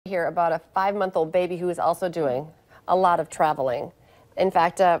here about a 5-month-old baby who is also doing a lot of traveling. In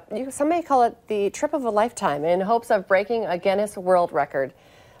fact, some may call it the trip of a lifetime in hopes of breaking a Guinness World Record.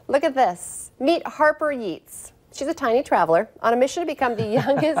 Look at this. Meet Harper Yeats. She's a tiny traveler on a mission to become the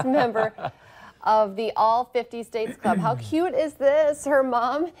youngest member of the All 50 States Club. How cute is this? Her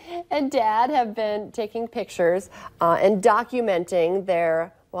mom and dad have been taking pictures and documenting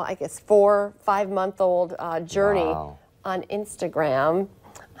their, well, I guess 5-month-old journey on Instagram.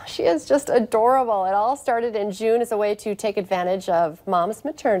 She is just adorable. It all started in June as a way to take advantage of mom's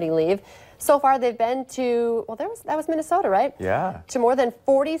maternity leave. So far, they've been to, well, that was Minnesota, right? Yeah. To more than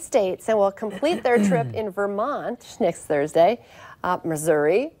 40 states, and will complete their trip in Vermont next Thursday.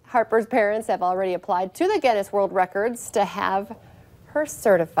 Missouri. Harper's parents have already applied to the Guinness World Records to have her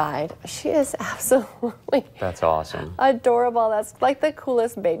certified. She is absolutely That's awesome. Adorable. That's like the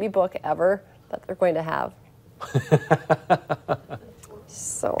coolest baby book ever that they're going to have.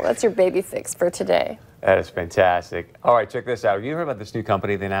 So that's your baby fix for today. That is fantastic. All right, check this out. Have you heard about this new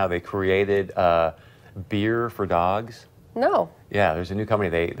company they created beer for dogs? No. Yeah, there's a new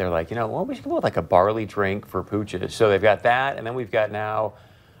company. They're like, you know, well, we should come up with like a barley drink for pooches. So they've got that, and then we've got now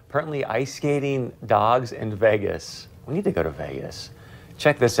apparently ice skating dogs in Vegas. We need to go to Vegas.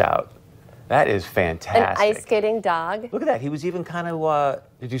 Check this out. That is fantastic. An ice skating dog. Look at that. He was even kind of,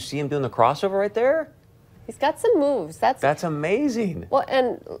 did you see him doing the crossover right there? He's got some moves. That's amazing. Well,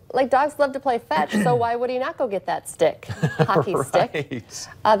 and like dogs love to play fetch, so why would he not go get that stick, hockey stick?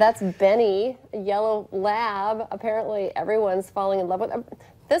 That's Benny, a yellow lab. Apparently, everyone's falling in love with him.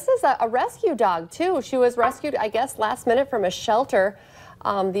 This is a rescue dog too. She was rescued, I guess, last minute from a shelter.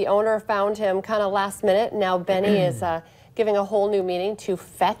 The owner found him kind of last minute. Now Benny is giving a whole new meaning to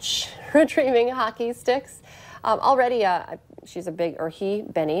fetch, retrieving hockey sticks. Already,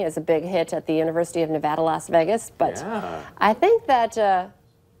 Benny is a big hit at the University of Nevada, Las Vegas. But yeah. I think that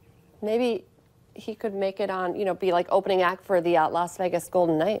maybe he could make it on, be like opening act for the Las Vegas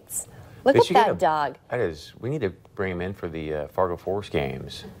Golden Knights. Look at that dog. That is, we need to bring him in for the Fargo Force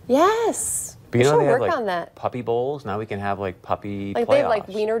games. Yes. But you know, they work have, on that. Puppy bowls. Now we can have like puppy playoffs. They have like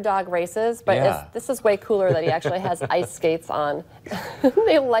wiener dog races, but this is way cooler that he actually has ice skates on.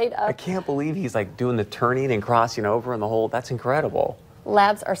 They light up. I can't believe he's like doing the turning and crossing over and the whole. That's incredible.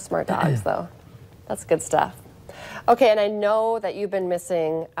 Labs are smart dogs, though. That's good stuff. Okay, and I know that you've been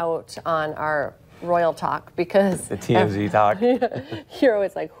missing out on our Royal Talk because the TMZ talk. You're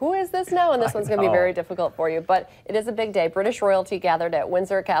always like, who is this now? And this one's going to be very difficult for you. But it is a big day. British royalty gathered at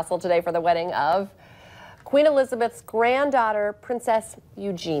Windsor Castle today for the wedding of Queen Elizabeth's granddaughter, Princess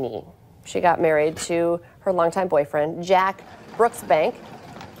Eugenie. She got married to her longtime boyfriend, Jack Brooksbank.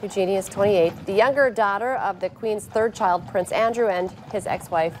 Eugenie is 28, the younger daughter of the Queen's third child, Prince Andrew, and his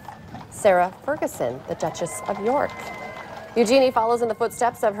ex-wife, Sarah Ferguson, the Duchess of York. Eugenie follows in the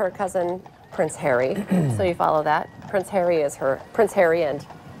footsteps of her cousin, Prince Harry. So you follow that. Prince Harry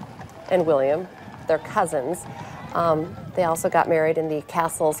and William. They're cousins. They also got married in the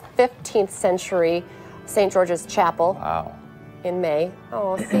castle's 15th century St. George's Chapel. Wow. In May.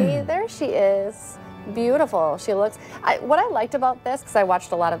 Oh, see, there she is. Beautiful. She looks. What I liked about this, because I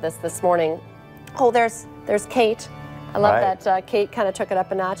watched a lot of this morning. Oh, there's Kate. I love that Kate kind of took it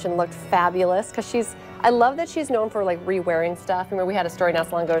up a notch and looked fabulous because I love that she's known for like re-wearing stuff. I mean, we had a story not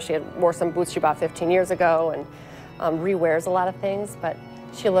so long ago. She wore some boots she bought 15 years ago and re-wears a lot of things, but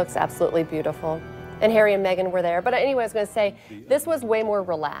she looks absolutely beautiful. And Harry and Meghan were there. But anyway, I was going to say, this was way more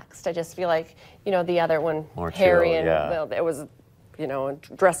relaxed. I just feel like, the other one, more Harry chill, and it was,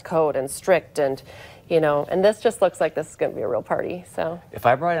 dress code and strict and, and this just looks like this is going to be a real party. So if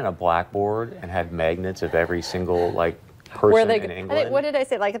I brought in a blackboard and had magnets of every single person in England, what did I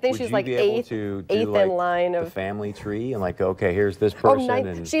say? I think she's like eighth in line of the family tree, and okay, here's this person.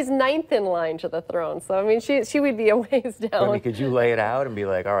 And she's 9th in line to the throne. So I mean, she would be a ways down. I mean, could you lay it out and be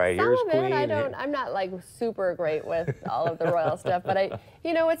like, all right, here's Queen? I'm not super great with all of the royal stuff, but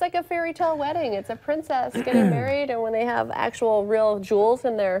it's like a fairy tale wedding. It's a princess getting married, and when they have actual real jewels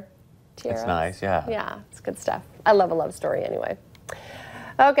in their tiaras. It's nice, yeah. Yeah, it's good stuff. I love a love story anyway.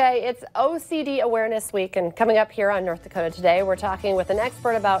 Okay, it's OCD Awareness Week, and coming up here on North Dakota Today, we're talking with an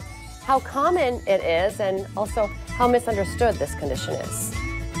expert about how common it is and also how misunderstood this condition is.